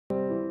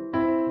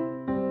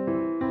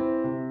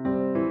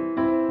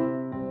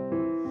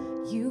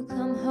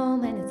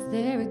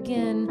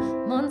again.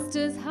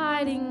 Monsters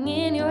hiding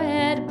in your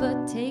head,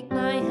 but take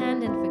my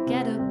hand and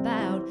forget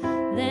about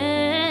them.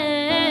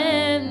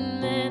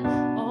 And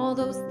all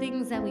those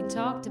things that we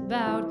talked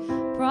about,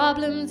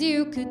 problems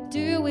you could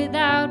do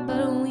without,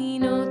 but we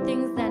know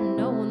things that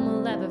no one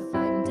will ever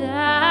find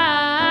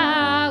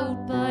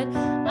out. But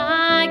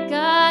I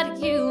got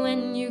you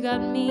and you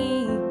got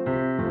me,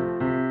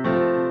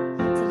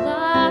 to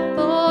laugh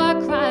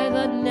or cry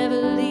but never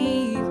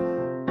leave.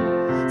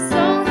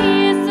 So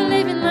here's to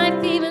living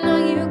life even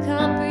though you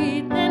can't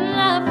breathe, and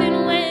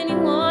laughing when you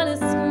wanna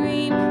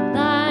scream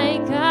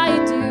like I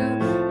do.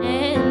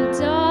 And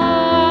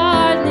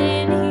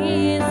darling,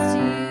 here's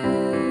to you.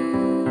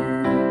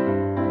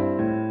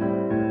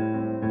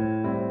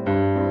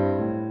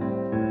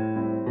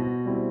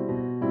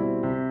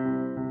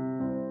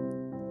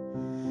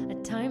 At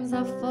times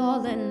I've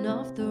fallen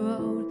off the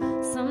road.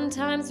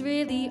 Sometimes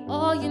really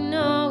all you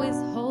know is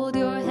hold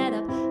your head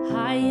up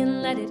high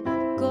and let it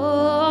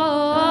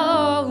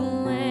go.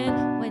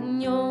 And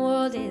when your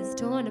world is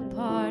torn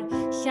apart,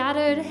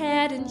 shattered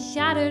head and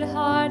shattered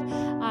heart,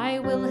 I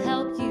will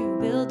help you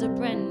build a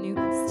brand new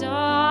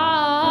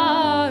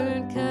start.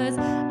 'Cause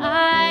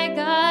I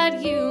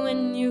got you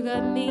and you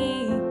got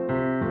me,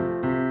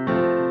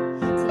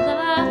 to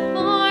laugh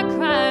or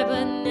cry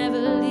but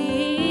never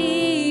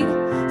leave.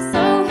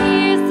 So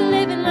here's to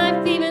living life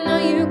even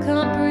though you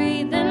can't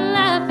breathe, and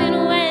laughing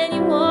when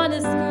you wanna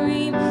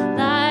scream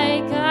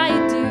like I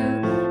do.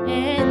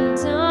 And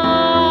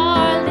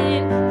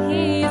darling,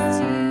 here's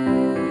to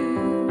you.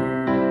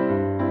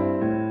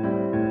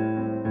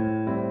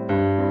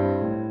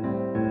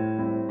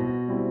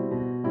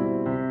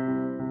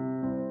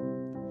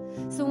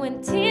 So when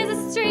tears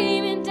are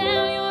streaming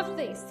down your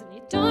face and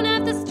you don't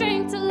have the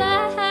strength to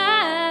laugh,